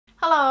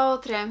Hello,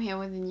 today I'm here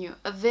with a new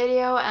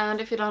video, and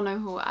if you don't know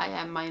who I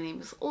am, my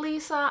name is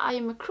Lisa. I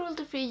am a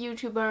cruelty-free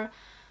YouTuber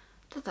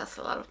that does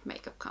a lot of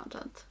makeup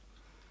content.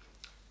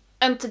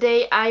 And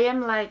today I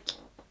am like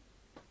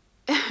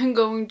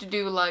going to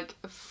do like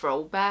a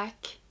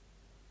throwback.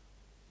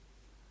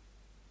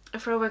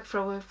 When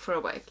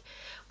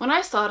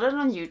I started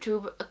on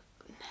YouTube a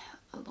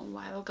long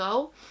while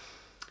ago,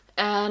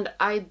 and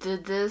I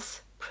did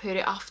this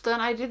pretty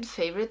often. I did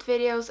favorite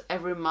videos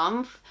every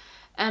month.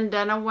 And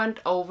then I went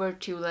over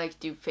to like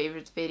do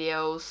favorite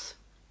videos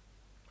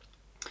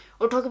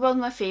or talk about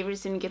my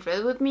favorites in Get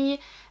Ready With Me.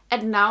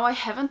 And now I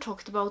haven't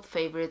talked about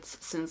favorites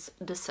since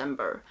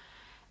December.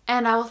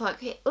 And I was like,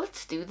 okay,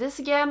 let's do this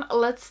again.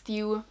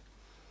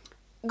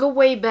 Go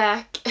way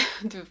back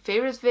to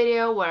favorite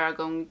video where I'm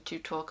going to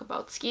talk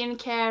about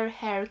skincare,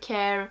 hair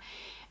care,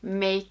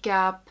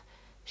 makeup,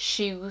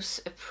 shoes,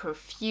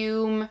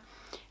 perfume.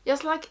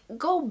 Just like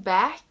go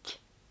back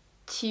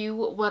to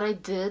what I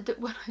did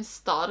when I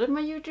started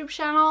my YouTube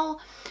channel,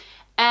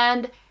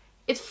 and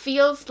it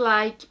feels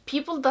like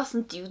people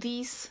doesn't do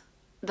these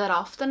that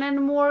often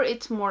anymore.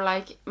 It's more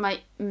like my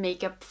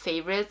makeup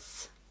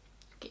favorites.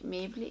 Okay,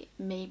 maybe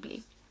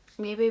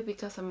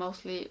because I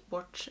mostly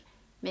watch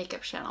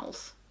makeup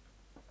channels.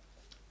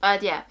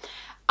 But yeah,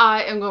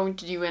 I am going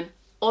to do an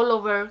all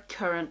over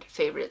current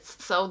favorites.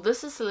 So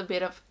this is a little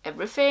bit of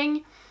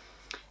everything.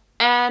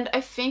 And I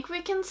think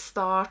we can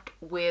start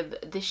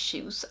with the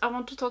shoes I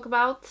want to talk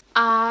about.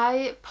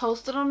 I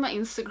posted on my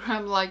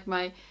Instagram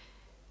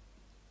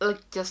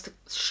just a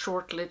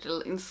short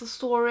little Insta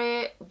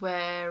story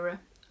where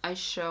I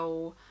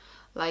show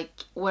like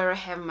where I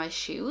have my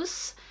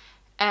shoes.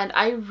 And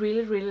I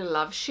really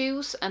love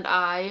shoes, and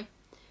I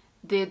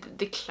did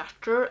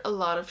declutter a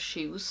lot of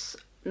shoes.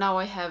 Now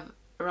I have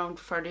around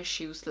 30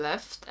 shoes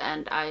left,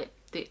 and I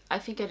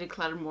think I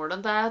decluttered more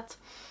than that.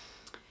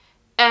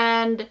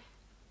 And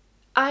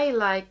I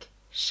like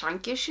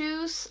chunky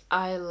shoes,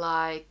 I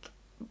like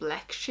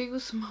black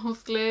shoes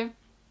mostly.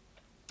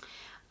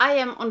 I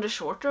am on the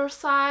shorter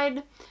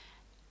side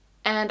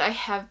and I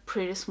have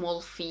pretty small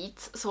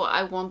feet, so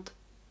I want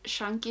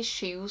chunky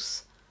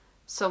shoes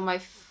so my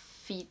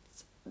feet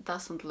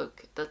doesn't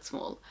look that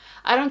small.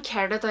 I don't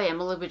care that I am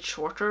a little bit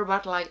shorter,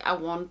 but like I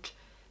want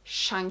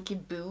chunky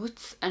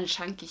boots and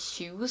chunky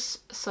shoes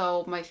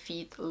so my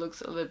feet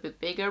looks a little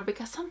bit bigger,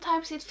 because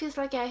sometimes it feels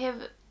like I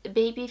have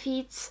baby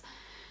feet.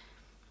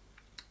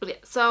 Yeah,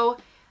 so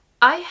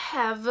I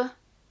have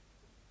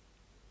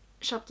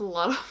shopped a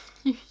lot of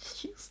new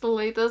shoes, the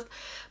latest,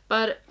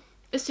 but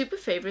a super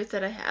favorite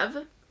that I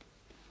have,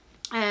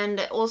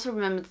 and also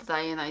remember that I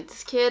am a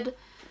 90s kid,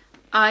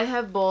 I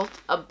have bought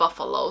a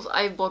Buffaloes.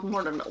 I bought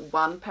more than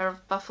one pair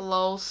of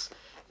Buffaloes.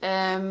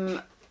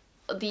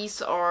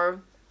 These are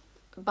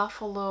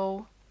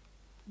Buffalo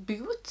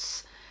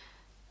boots,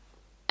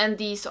 and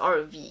these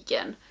are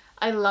vegan.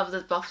 I love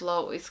that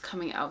Buffalo is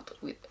coming out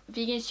with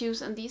vegan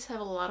shoes, and these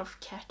have a lot of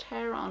cat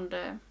hair on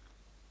the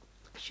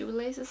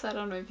shoelaces. I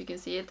don't know if you can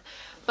see it,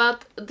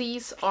 but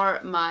these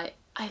are I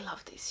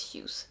love these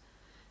shoes.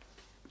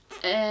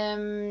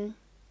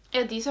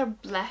 Yeah, these are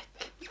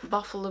black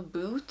Buffalo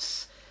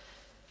boots.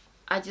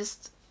 I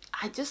just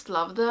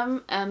love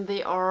them, and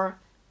they are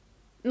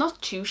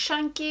not too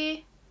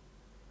chunky,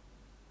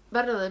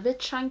 but a little bit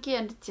chunky,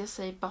 and it just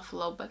say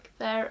Buffalo back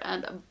there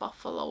and a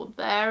Buffalo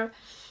there.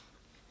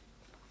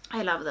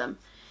 I love them.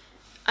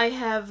 I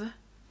have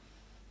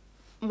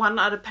one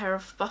other pair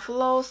of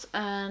Buffaloes,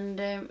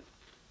 and I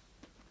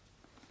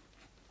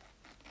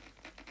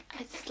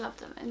just love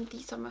them, and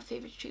these are my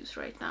favorite shoes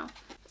right now.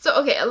 So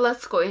okay,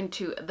 let's go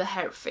into the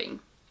hair thing.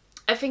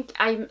 I think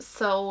I'm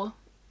so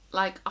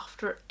like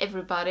after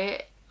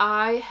everybody.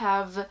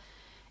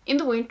 In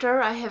the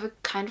winter I have a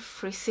kind of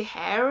frizzy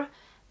hair,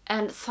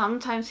 and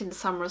sometimes in the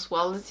summer as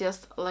well it's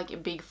just like a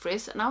big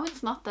frizz. Now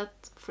it's not that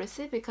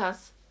frizzy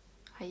because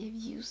I have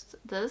used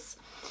this,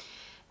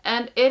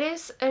 and it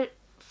is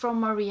from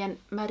Maria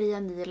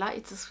Nila.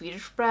 It's a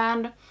Swedish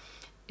brand,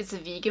 it's a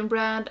vegan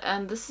brand,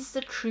 and this is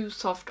the True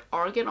Soft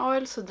Argan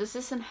Oil. So this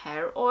is an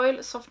hair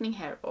oil, softening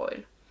hair oil,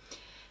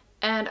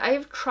 and I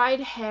have tried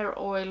hair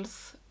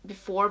oils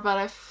before, but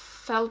I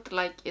felt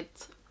like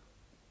it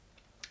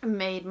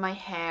made my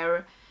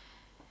hair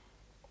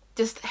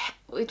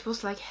it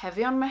was like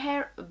heavy on my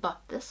hair.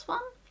 But this one,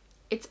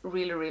 it's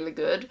really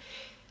good.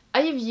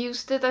 I have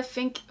used it I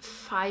think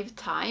 5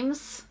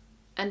 times,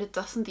 and it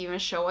doesn't even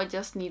show. I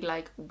just need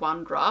like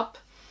 1 drop,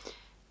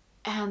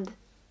 and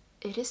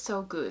it is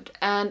so good,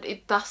 and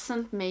it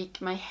doesn't make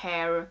my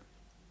hair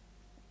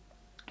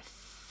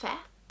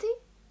fatty,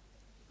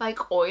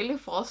 like oily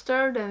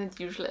faster than it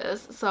usually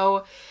is.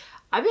 So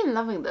I've been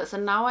loving this,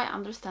 and now I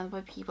understand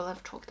why people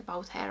have talked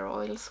about hair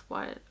oils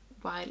while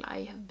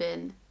I have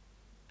been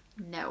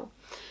no.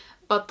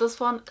 But this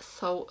one,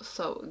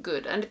 so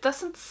good. And it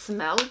doesn't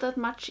smell that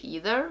much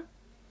either.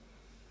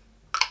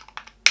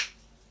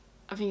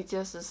 I think it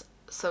just is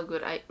so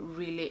good. I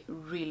really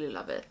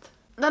love it.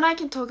 Then I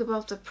can talk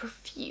about the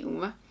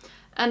perfume.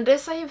 And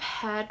this I have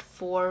had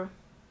for,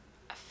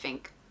 I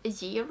think, a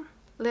year.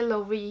 A little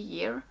over a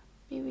year.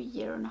 maybe a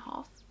year and a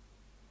half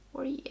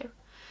or a year.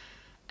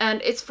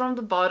 And it's from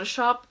the Body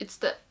Shop. It's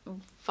the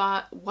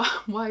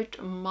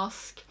White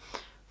Musk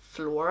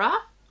Flora.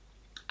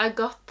 I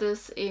got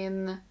this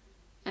in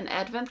an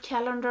advent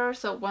calendar,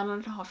 so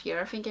 1.5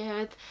 years I think I have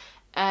it.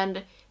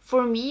 And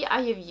for me,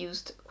 I have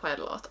used quite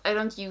a lot. I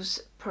don't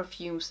use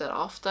perfumes that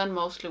often,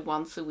 mostly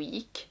once a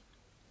week.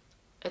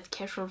 At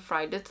Casual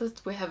Fridays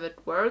that we have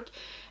at work.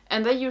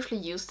 And I usually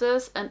use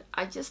this, and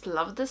I just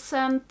love this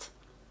scent.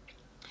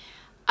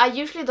 I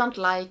usually don't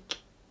like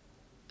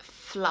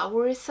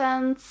flowery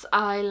scents.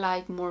 I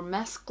like more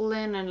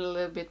masculine and a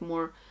little bit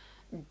more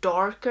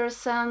darker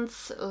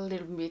scents, a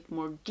little bit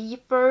more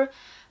deeper.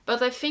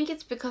 But I think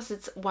it's because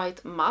it's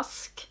white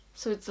musk,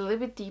 so it's a little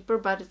bit deeper,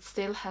 but it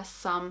still has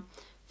some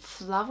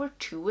flower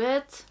to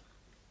it.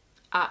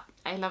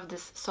 I love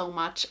this so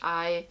much.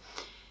 I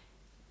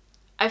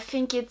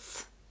think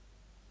it's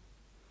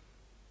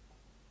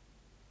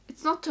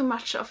not too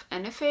much of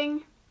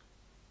anything,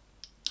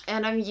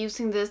 and I'm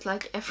using this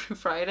like every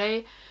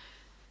Friday.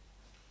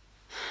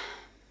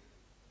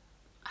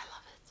 I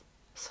love it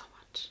so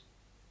much.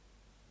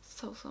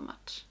 So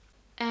much.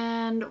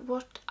 And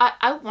what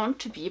I want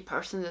to be a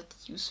person that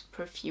uses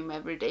perfume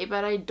every day,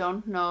 but I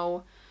don't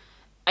know.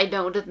 I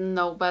know that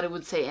nobody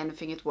would say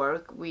anything at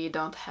work. We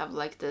don't have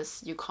like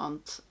this, you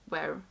can't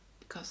wear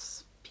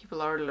because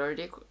people are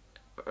allergic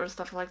or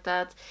stuff like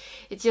that.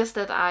 It's just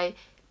that I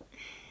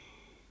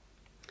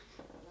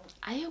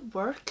have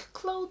work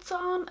clothes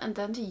on, and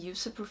then to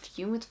use a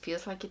perfume it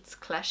feels like it's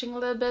clashing a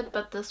little bit,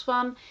 but this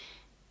one,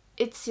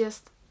 it's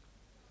just,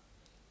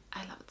 I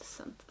love this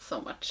scent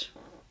so much.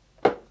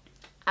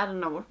 I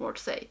don't know what more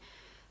to say.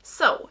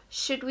 So,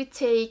 should we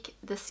take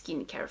the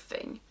skincare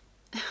thing?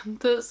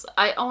 This,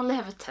 I only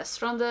have a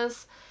tester on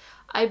this.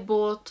 I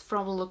bought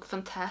from Look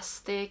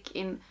Fantastic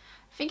in,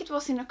 I think it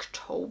was in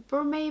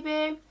October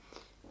maybe?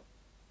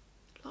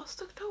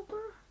 Last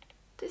October?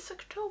 This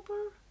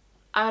October?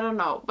 I don't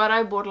know, but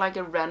I bought like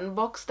a Ren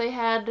box they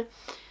had,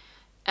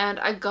 and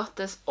I got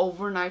this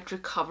overnight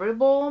recovery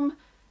balm,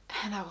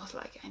 and I was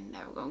like, I'm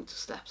never going to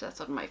slap that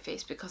on my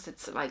face because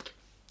it's like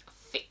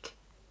thick.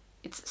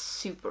 It's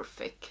super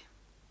thick.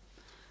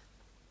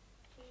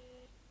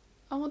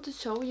 I want to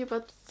show you,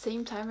 but at the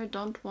same time I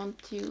don't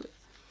want to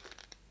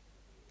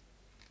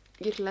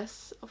get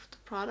less of the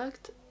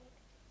product.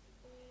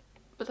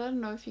 But I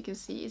don't know if you can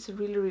see, it's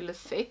really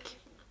thick.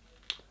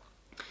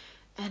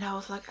 And I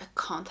was like, I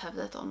can't have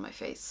that on my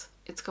face.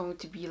 It's going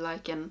to be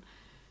like an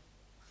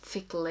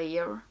thick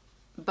layer.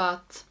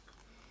 But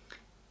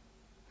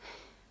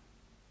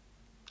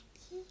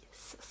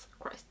Jesus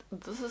Christ,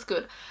 this is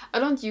good. I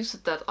don't use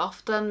it that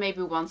often,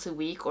 maybe once a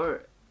week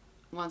or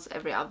once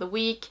every other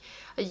week.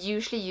 I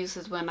usually use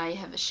it when I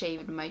have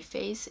shaved my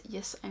face.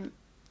 Yes, I'm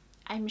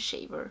a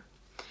shaver.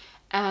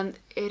 And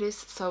it is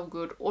so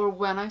good. Or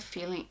when I'm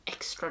feeling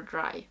extra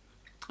dry,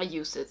 I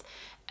use it.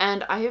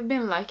 And I have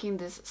been liking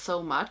this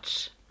so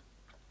much.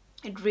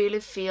 It really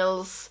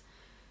feels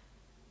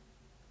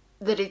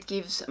that it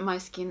gives my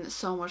skin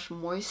so much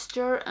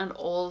moisture, and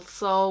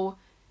also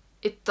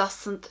it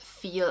doesn't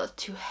feel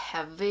too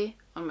heavy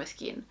on my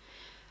skin.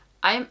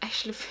 I'm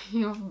actually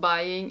thinking of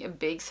buying a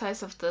big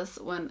size of this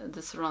when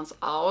this runs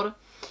out,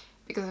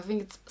 because I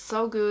think it's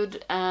so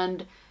good,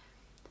 and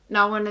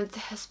now when it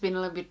has been a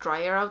little bit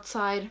drier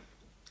outside,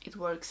 it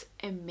works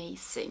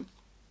amazing.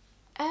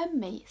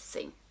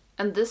 Amazing.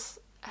 And this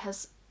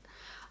has,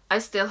 I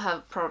still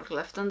have product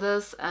left on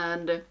this,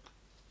 and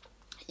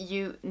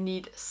you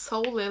need so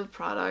little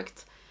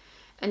product,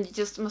 and you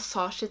just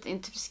massage it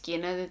into the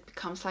skin and it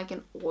becomes like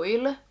an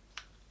oil.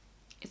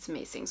 It's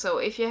amazing. So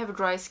if you have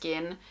dry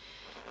skin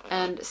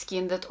and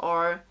skin that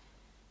are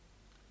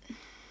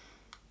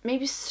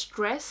maybe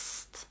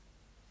stressed,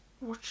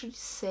 what should you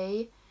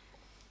say,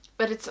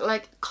 but it's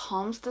like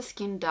calms the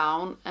skin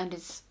down, and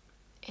it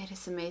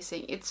is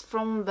amazing. It's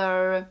from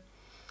their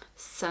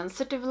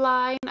sensitive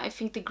line. I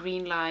think the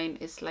green line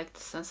is like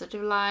the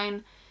sensitive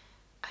line.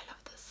 I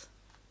love this.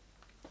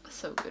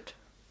 So good.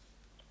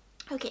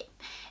 Okay,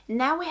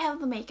 now we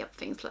have the makeup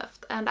things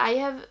left, and I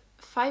have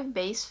 5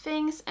 base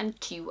things and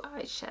 2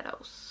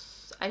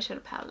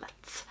 eyeshadow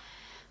palettes.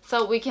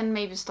 So we can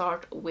maybe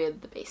start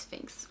with the base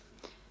things.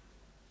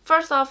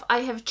 First off, I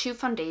have 2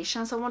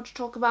 foundations I want to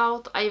talk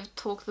about. I have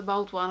talked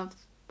about one of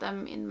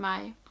them in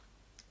my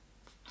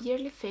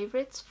yearly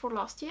favorites for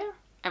last year.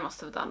 I must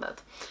have done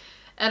that.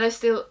 And I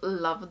still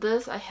love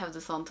this. I have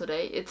this on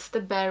today. It's the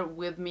Bear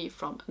With Me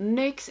from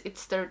NYX.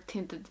 It's their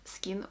tinted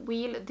skin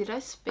wheel. Did I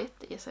spit?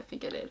 Yes, I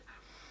think I did.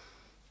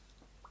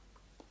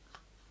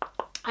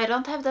 I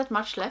don't have that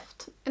much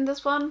left in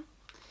this one.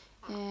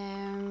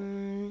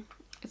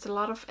 It's a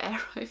lot of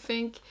air, I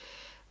think.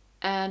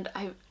 And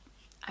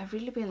I've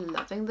really been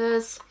loving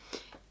this.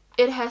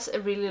 It has a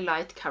really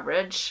light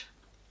coverage.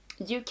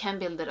 You can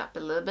build it up a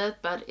little bit,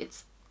 but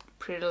it's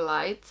pretty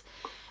light.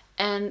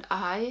 And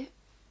I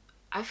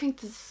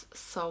think this is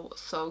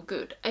so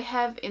good. I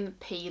have in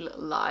pale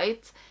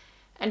light,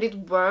 and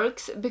it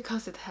works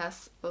because it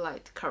has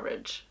light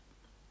coverage.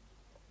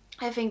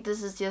 I think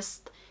this is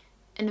just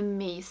an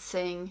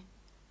amazing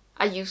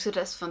I use it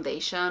as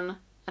foundation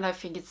and I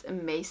think it's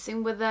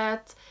amazing with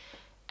that.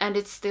 And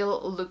it still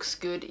looks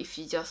good if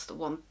you just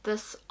want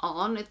this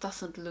on. It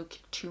doesn't look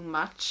too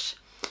much.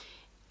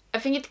 I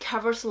think it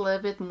covers a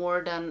little bit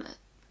more than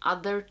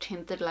other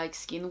tinted like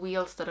skin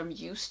wheels that I'm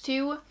used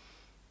to.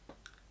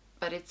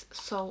 But it's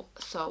so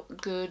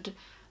good.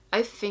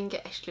 I think I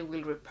actually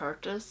will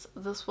repurchase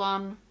this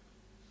one.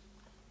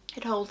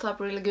 It holds up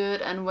really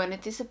good, and when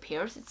it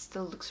disappears it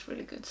still looks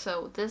really good.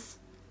 So this,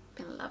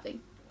 been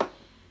loving.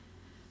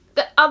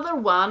 The other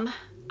one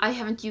I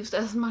haven't used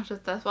as much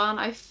as that one.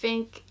 I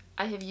think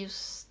I have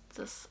used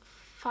this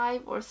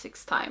 5 or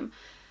 6 times.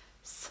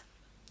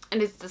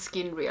 And it's the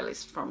Skin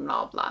Realist from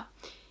Nabla.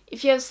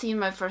 If you have seen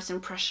my first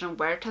impression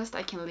wear test,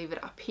 I can leave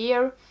it up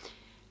here.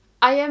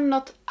 I am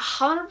not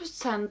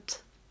 100%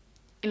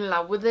 in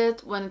love with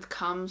it when it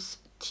comes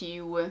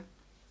to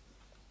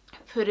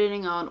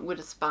putting it on with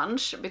a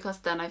sponge, because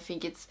then I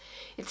think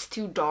it's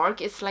too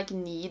dark. It's like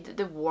need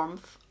the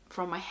warmth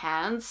from my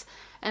hands,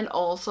 and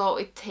also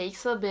it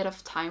takes a bit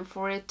of time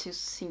for it to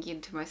sink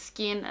into my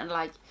skin and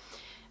like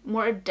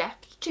more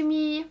adapt to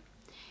me.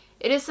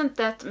 It isn't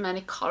that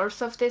many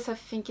colors of this. I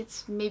think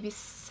it's maybe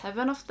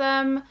 7 of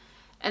them,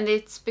 and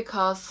it's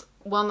because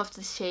one of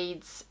the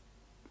shades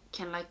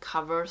can like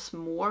covers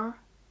more.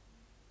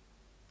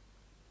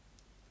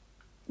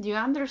 Do you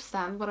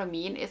understand what I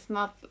mean? It's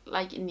not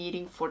like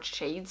needing 4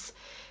 shades,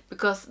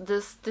 because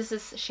this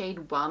is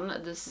shade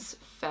 1, this is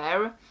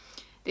fair.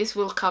 This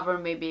will cover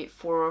maybe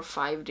 4 or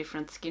 5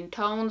 different skin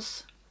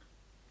tones.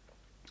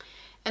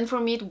 And for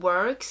me it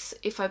works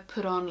if I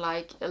put on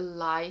like a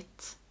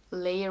light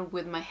layer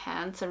with my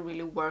hands and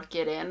really work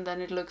it in,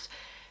 then it looks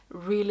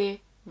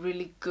really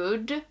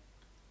good,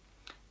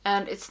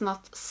 and it's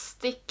not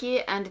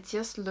sticky, and it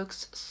just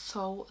looks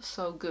so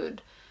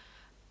good.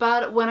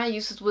 But when I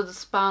use it with a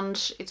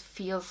sponge, it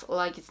feels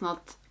like it's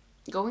not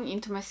going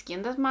into my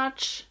skin that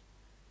much,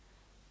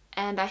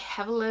 and I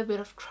have a little bit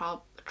of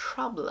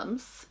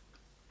problems.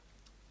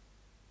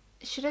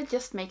 Should I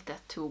just make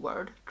that 2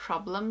 words?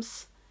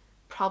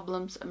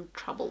 Problems and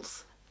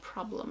troubles.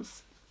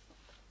 Problems.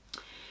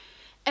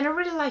 And I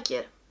really like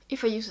it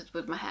if I use it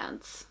with my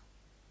hands,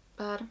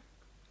 but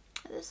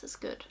this is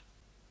good.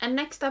 And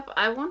next up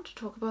I want to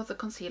talk about the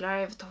concealer.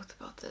 I have talked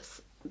about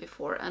this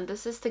before, and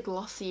this is the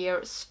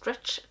Glossier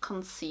Stretch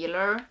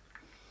Concealer.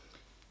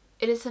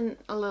 It is in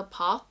a little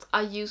pot.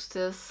 I use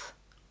this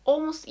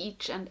almost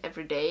each and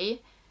every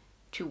day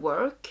to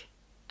work,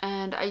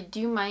 and I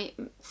do my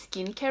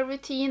skincare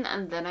routine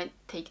and then I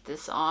take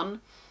this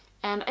on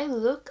and I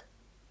look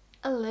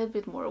a little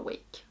bit more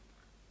awake.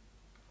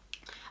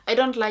 I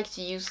don't like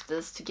to use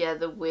this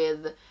together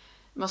with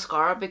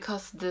mascara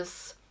because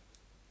this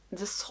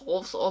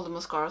solves all the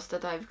mascaras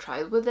that I've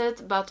tried with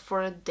it, but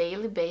for a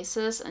daily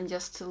basis and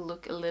just to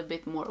look a little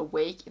bit more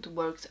awake, it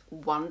works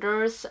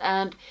wonders.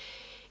 And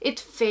it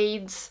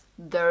fades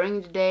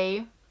during the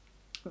day,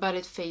 but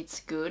it fades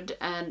good,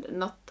 and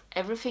not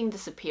everything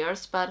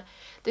disappears, but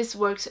this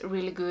works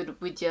really good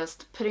with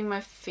just putting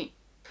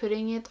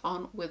it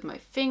on with my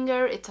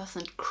finger. It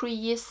doesn't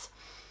crease.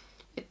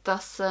 It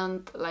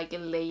doesn't like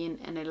lay in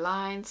any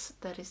lines.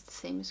 That is the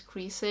same as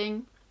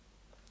creasing.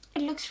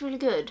 It looks really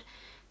good,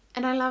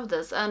 and I love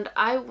this, and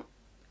I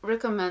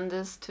recommend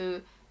this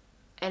to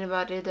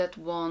anybody that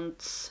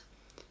wants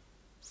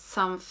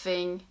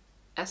something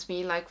as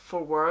me, like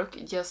for work,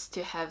 just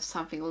to have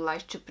something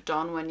light to put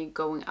on when you're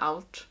going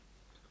out.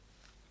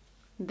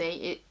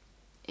 It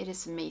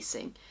is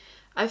amazing.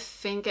 I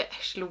think I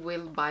actually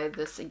will buy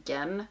this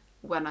again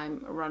when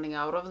I'm running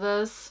out of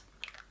this,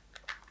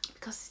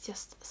 because it's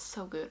just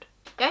so good.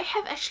 I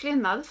have actually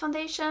another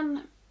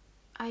foundation.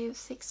 I have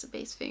 6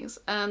 base things,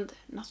 and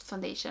not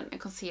foundation, and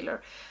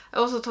concealer. I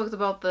also talked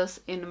about this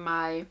in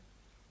my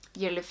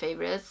yearly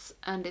favorites,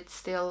 and it's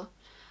still...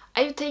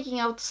 I'm taking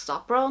out the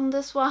stopper on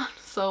this one,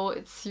 so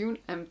it's soon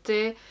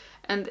empty,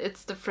 and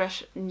it's the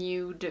Fresh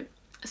Nude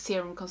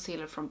Serum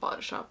Concealer from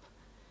Body Shop.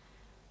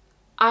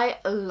 I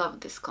love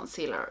this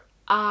concealer.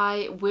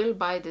 I will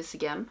buy this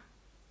again.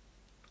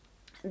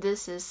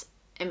 This is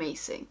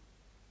amazing.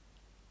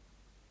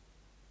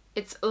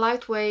 It's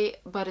lightweight,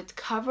 but it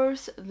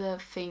covers the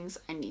things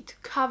I need to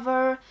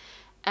cover,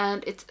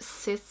 and it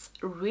sits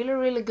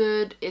really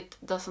good. It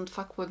doesn't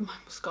fuck with my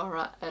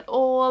mascara at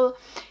all.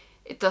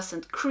 It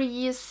doesn't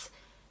crease,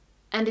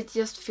 and it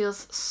just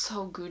feels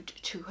so good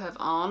to have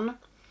on.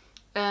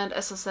 And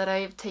as I said,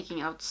 I'm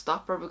taking out the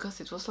stopper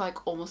because it was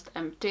like almost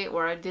empty,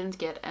 or I didn't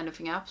get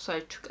anything up, so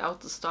I took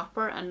out the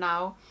stopper, and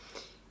now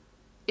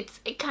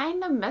it's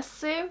kind of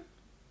messy,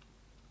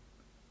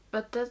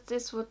 but that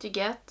is what you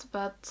get.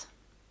 But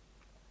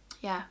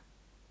yeah,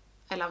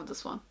 I love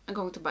this one. I'm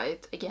going to buy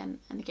it again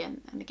and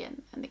again and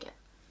again and again.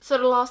 So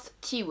the last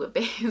 2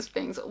 base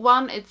things.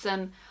 One, it's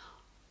an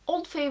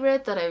old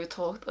favorite that I've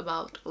talked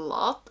about a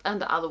lot, and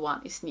the other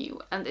one is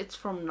new, and it's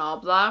from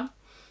Nabla.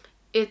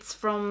 It's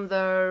from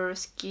their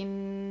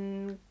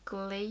skin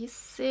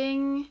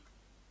glazing.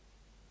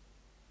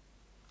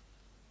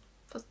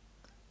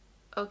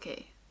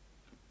 Okay.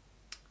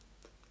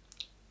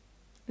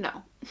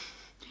 No.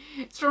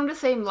 It's from the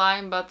same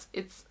line, but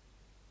it's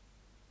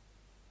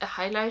a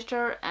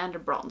highlighter and a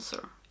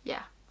bronzer.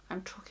 Yeah,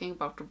 I'm talking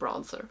about the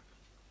bronzer.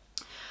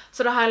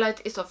 So the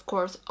highlight is of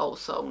course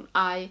Ozone.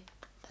 I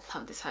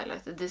love this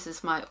highlighter. This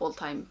is my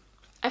all-time,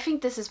 I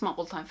think this is my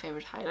all-time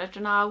favorite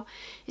highlighter now.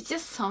 It's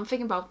just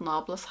something about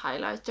Nabla's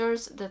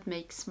highlighters that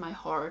makes my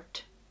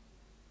heart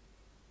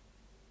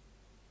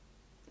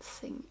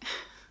sing.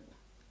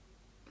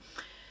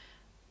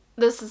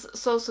 This is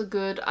so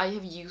good. I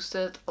have used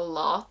it a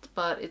lot,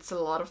 but it's a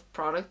lot of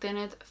product in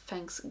it,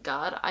 thanks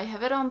God. I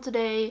have it on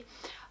today.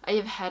 I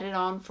have had it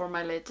on for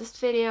my latest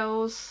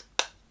videos.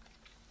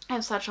 I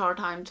have such a hard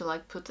time to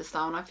like put this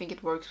down. I think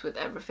it works with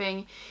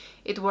everything.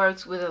 It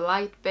works with a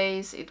light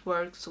base, it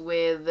works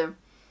with a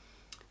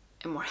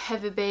more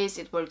heavy base,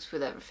 it works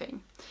with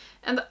everything.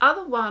 And the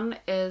other one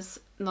is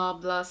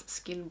Nabla's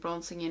Skin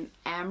Bronzing in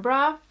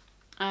Ambra.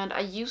 And I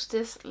use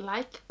this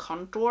like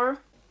contour.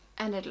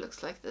 And it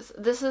looks like this.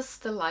 This is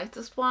the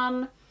lightest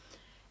one.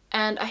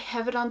 And I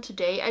have it on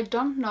today. I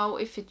don't know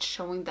if it's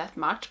showing that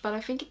much, but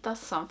I think it does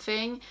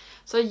something.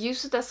 So I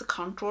use it as a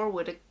contour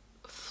with a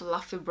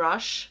fluffy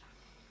brush.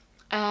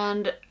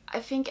 And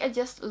I think I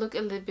just look a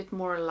little bit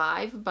more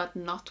alive, but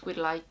not with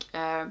like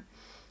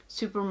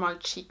super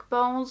marked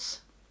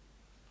cheekbones.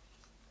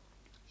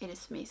 It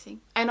is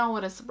amazing. I know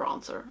it is a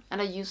bronzer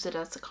and I use it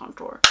as a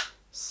contour.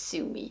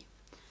 Sue me.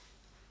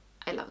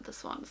 I love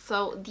this one.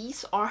 So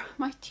these are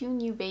my two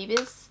new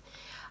babies.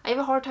 I have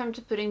a hard time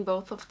to putting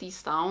both of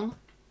these down,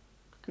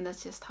 and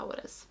that's just how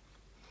it is.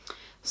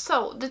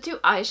 So the two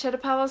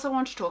eyeshadow palettes I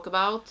want to talk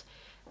about,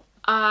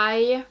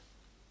 I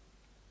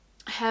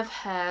have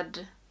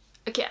had,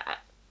 okay,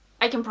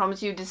 I can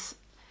promise you this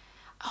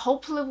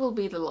hopefully will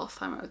be the last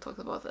time I talk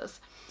about this.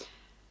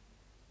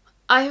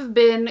 I have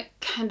been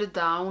kind of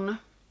down.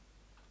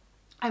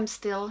 I'm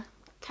still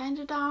kind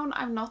of down.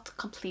 I'm not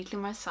completely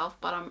myself,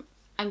 but I'm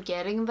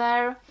getting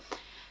there,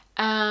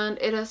 and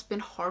it has been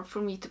hard for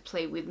me to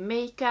play with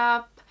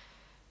makeup,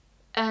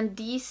 and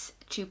these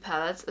two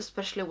palettes,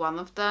 especially one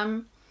of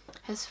them,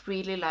 has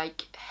really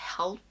like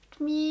helped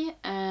me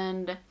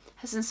and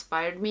has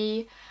inspired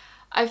me.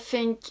 I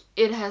think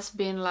it has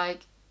been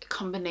like a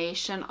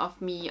combination of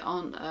me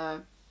on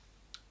a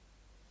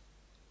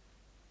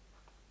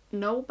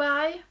no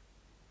buy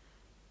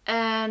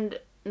and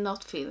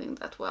not feeling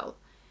that well,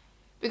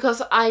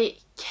 because I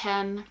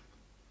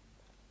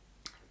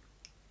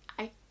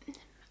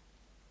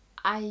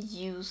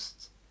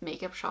used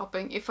makeup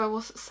shopping. If I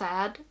was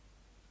sad,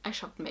 I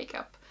shopped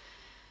makeup.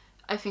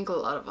 I think a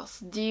lot of us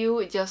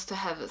do, just to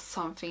have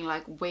something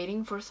like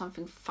waiting for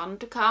something fun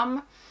to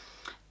come.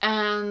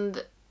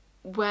 And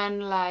when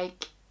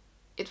like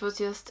it was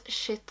just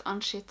shit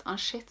on shit on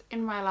shit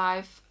in my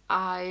life,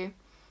 I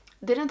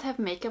didn't have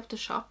makeup to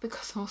shop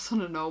because I was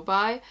on a no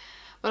buy.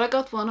 But I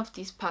got one of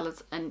these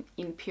palettes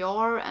in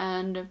PR,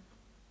 and it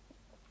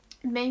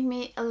made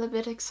me a little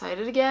bit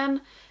excited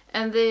again.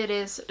 And it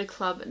is the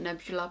Club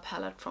Nebula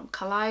palette from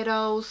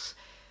Kaleidos.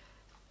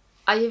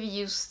 I have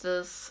used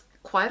this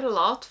quite a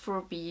lot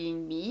for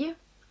being me.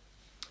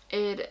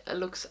 It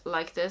looks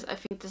like this. I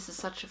think this is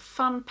such a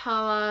fun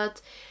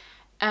palette,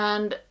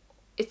 and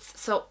it's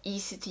so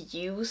easy to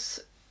use.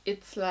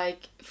 It's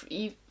like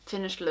 3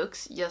 finished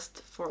looks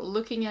just for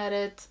looking at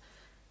it,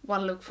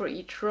 1 look for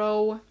each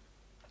row,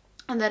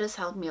 and that has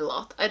helped me a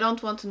lot. I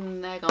don't want to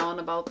nag on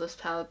about this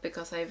palette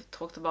because I've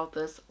talked about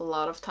this a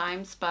lot of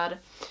times, but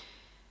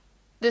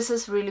this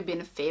has really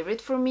been a favorite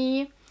for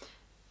me.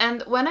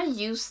 And when I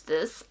used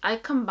this, I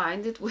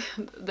combined it with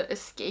the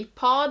Escape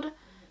Pod.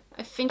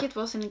 I think it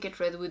was in Get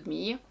Ready With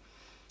Me.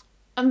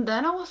 And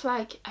then I was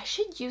like, I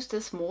should use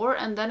this more.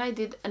 And then I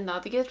did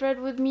another Get Ready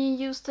With Me and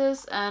used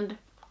this. And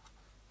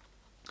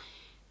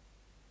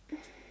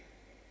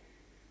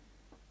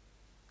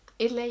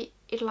it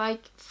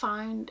like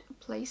find a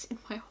place in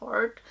my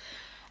heart.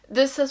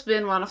 This has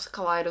been one of the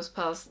Kaleidos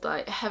palettes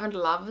that I haven't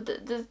loved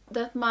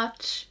that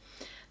much.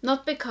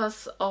 Not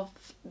because of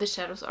the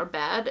shadows are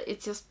bad,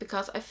 it's just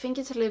because I think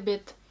it's a little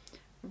bit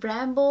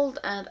rambled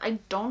and I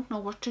don't know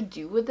what to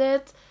do with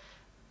it.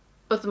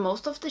 But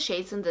most of the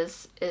shades in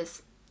this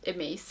is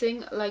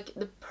amazing. Like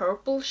the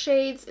purple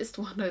shades is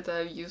the one that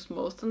I've used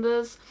most in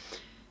this.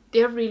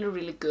 They're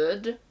really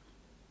good.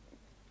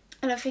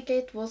 And I think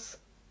it was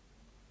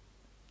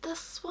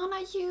this one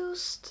I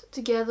used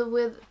together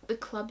with the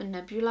Club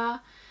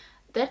Nebula.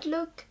 That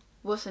look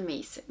was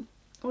amazing.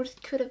 Or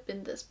it could have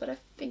been this, but I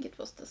think it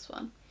was this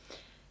one.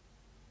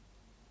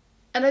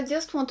 And I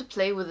just want to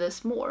play with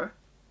this more.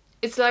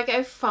 It's like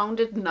I found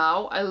it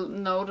now. I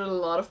know that a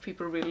lot of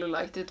people really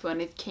liked it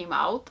when it came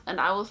out. And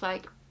I was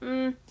like,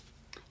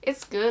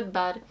 it's good,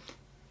 but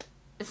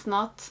it's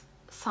not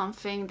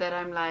something that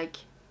I'm like,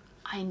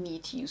 I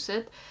need to use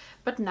it.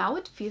 But now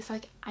it feels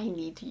like I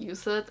need to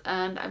use it.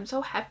 And I'm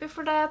so happy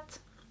for that.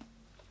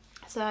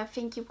 So I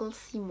think you will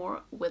see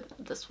more with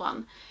this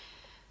one.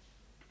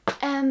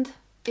 And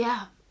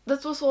yeah,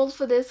 that was all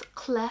for this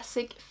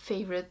classic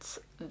favorites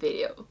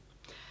video.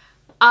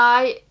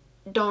 I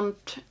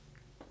don't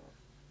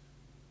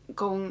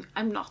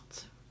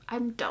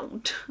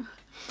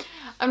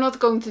I'm not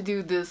going to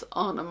do this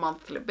on a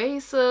monthly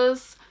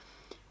basis,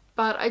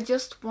 but I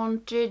just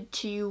wanted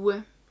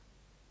to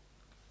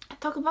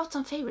talk about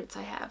some favorites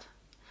I have.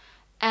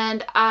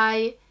 And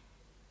I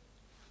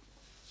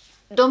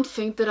don't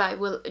think that I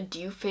will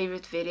do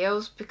favorite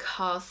videos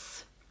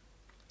because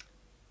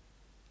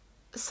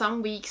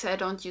some weeks I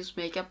don't use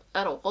makeup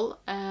at all,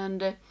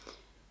 and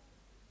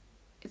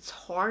it's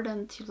hard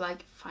and to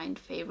like find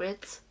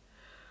favorites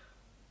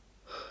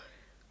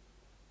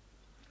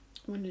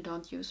when you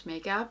don't use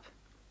makeup.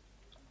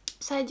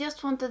 So I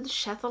just wanted to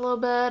chat a little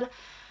bit.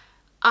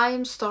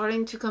 I'm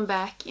starting to come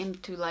back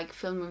into like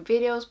filming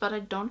videos, but I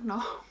don't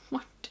know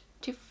what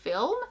to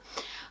film.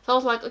 So I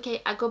was like,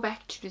 okay, I go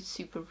back to the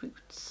super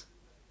roots.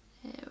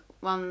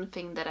 One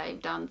thing that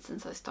I've done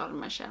since I started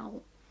my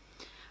channel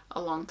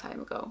a long time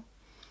ago.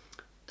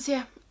 So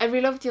yeah, I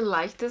really hope you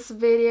like this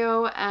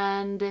video,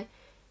 and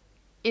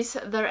is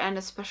there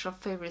any special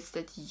favorites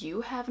that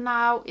you have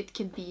now? It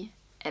can be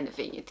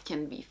anything. It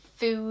can be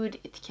food,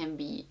 it can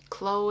be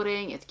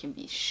clothing, it can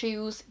be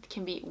shoes, it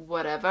can be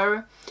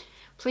whatever.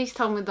 Please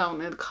tell me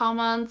down in the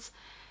comments.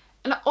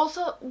 And I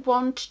also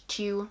want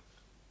to,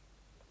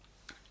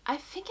 I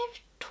think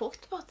I've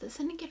talked about this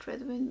in Get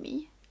Ready With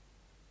Me.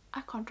 I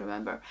can't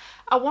remember.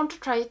 I want to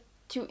try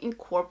to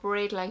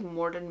incorporate like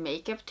more than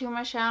makeup to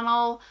my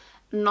channel.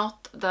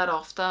 Not that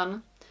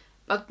often,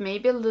 but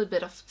maybe a little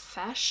bit of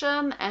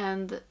fashion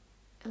and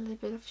a little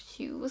bit of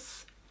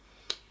shoes.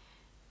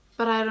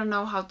 But I don't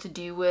know how to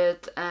do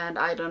it, and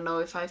I don't know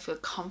if I feel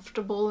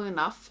comfortable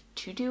enough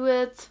to do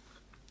it.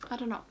 I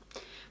don't know.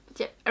 But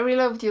yeah, I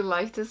really hope you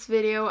like this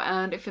video,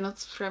 and if you're not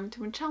subscribed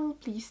to my channel,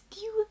 please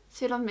do,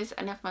 so you don't miss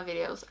any of my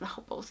videos, and I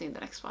hope I'll see you in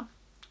the next one.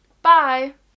 Bye!